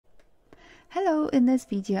Hello, in this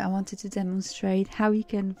video I wanted to demonstrate how you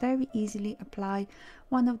can very easily apply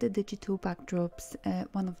one of the digital backdrops,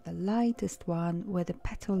 one of the lightest one with a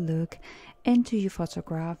petal look, into your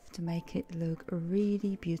photograph to make it look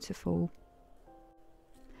really beautiful.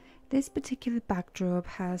 This particular backdrop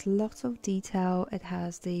has lots of detail. It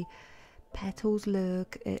has the petals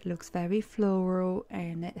look, it looks very floral,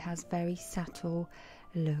 and it has very subtle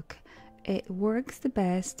look. It works the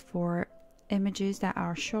best for images that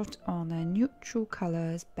are shot on neutral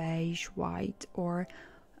colors, beige, white or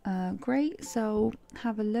grey. So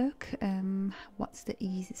have a look what's the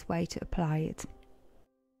easiest way to apply it.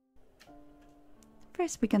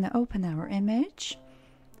 First we're going to open our image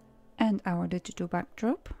and our digital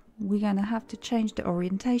backdrop. We're going to have to change the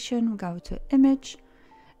orientation. We'll go to image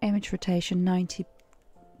rotation 90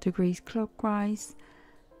 degrees clockwise,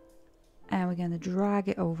 and we're going to drag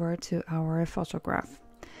it over to our photograph.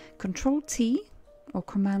 Control T or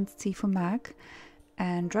Command T for Mac,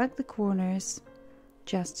 and drag the corners,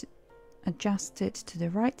 just adjust it to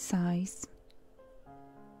the right size.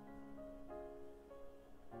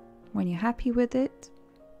 When you're happy with it,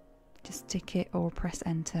 just stick it or press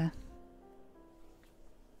enter.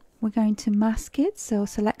 We're going to mask it, so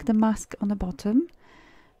select the mask on the bottom,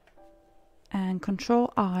 and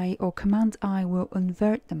Control I or Command I will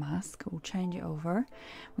invert the mask or change it over.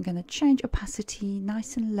 We're going to change opacity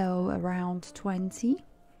nice and low, around 20.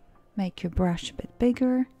 Make your brush a bit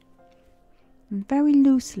bigger. And very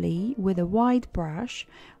loosely with a wide brush,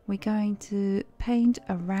 we're going to paint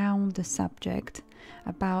around the subject,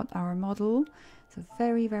 about our model. So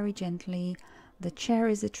very, very gently. The chair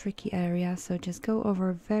is a tricky area, so just go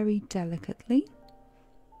over very delicately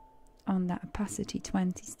on that opacity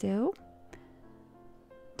 20 still.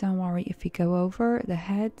 Don't worry if you go over the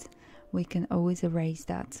head, we can always erase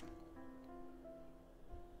that.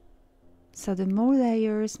 So the more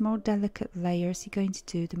layers, more delicate layers you're going to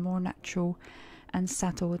do, the more natural and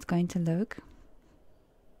subtle it's going to look.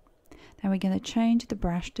 Then we're going to change the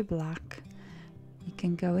brush to black. You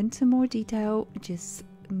can go into more detail, just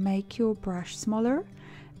make your brush smaller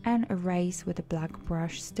and erase with a black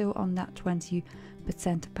brush, still on that 20%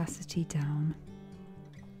 opacity down.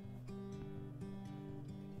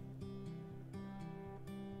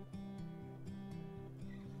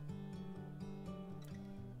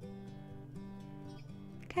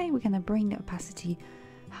 Okay, we're going to bring the opacity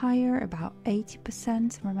higher, about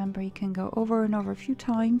 80%. Remember, you can go over and over a few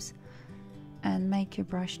times and make your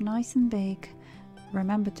brush nice and big.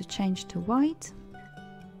 Remember to change to white,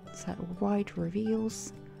 so white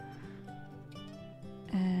reveals,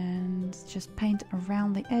 and just paint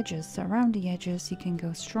around the edges. So around the edges you can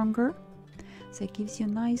go stronger, so it gives you a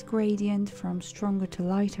nice gradient from stronger to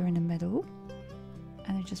lighter in the middle,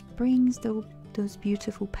 and it just brings those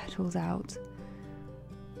beautiful petals out.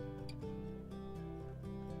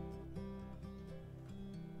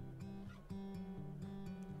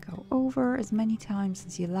 Go over as many times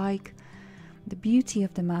as you like. The beauty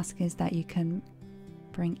of the mask is that you can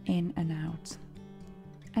bring in and out.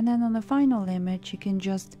 And then on the final image you can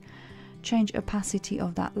just change opacity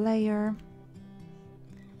of that layer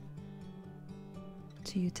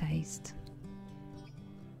to your taste.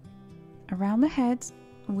 Around the head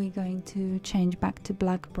we're going to change back to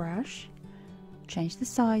black brush, change the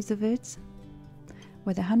size of it.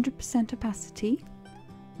 With 100% opacity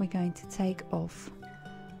we're going to take off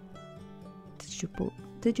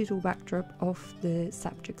digital backdrop of the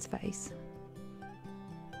subject's face.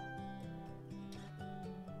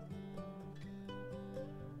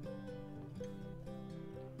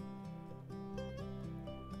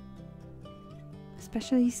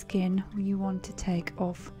 Especially skin, you want to take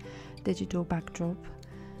off digital backdrop.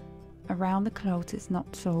 Around the clothes it's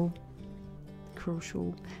not so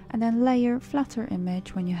crucial. And then layer flatter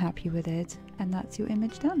image when you're happy with it, and that's your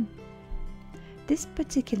image done. This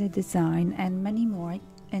particular design and many more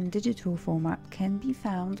in digital format can be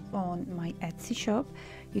found on my Etsy shop.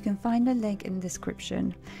 You can find a link in the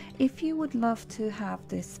description. If you would love to have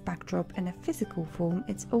this backdrop in a physical form,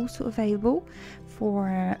 it's also available.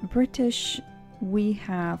 For British, we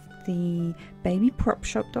have the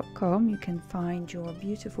babypropshop.com. You can find your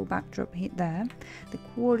beautiful backdrop there. The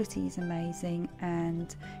quality is amazing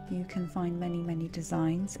and you can find many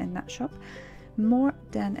designs in that shop, more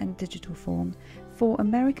than in digital form. For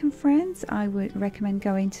American friends, I would recommend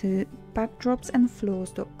going to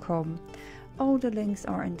backdropsandfloors.com. All the links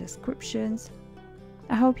are in descriptions.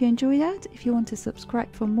 I hope you enjoy that. If you want to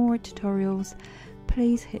subscribe for more tutorials,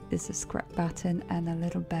 please hit the subscribe button and a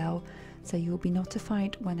little bell so you'll be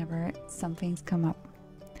notified whenever some things come up.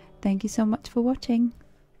 Thank you so much for watching.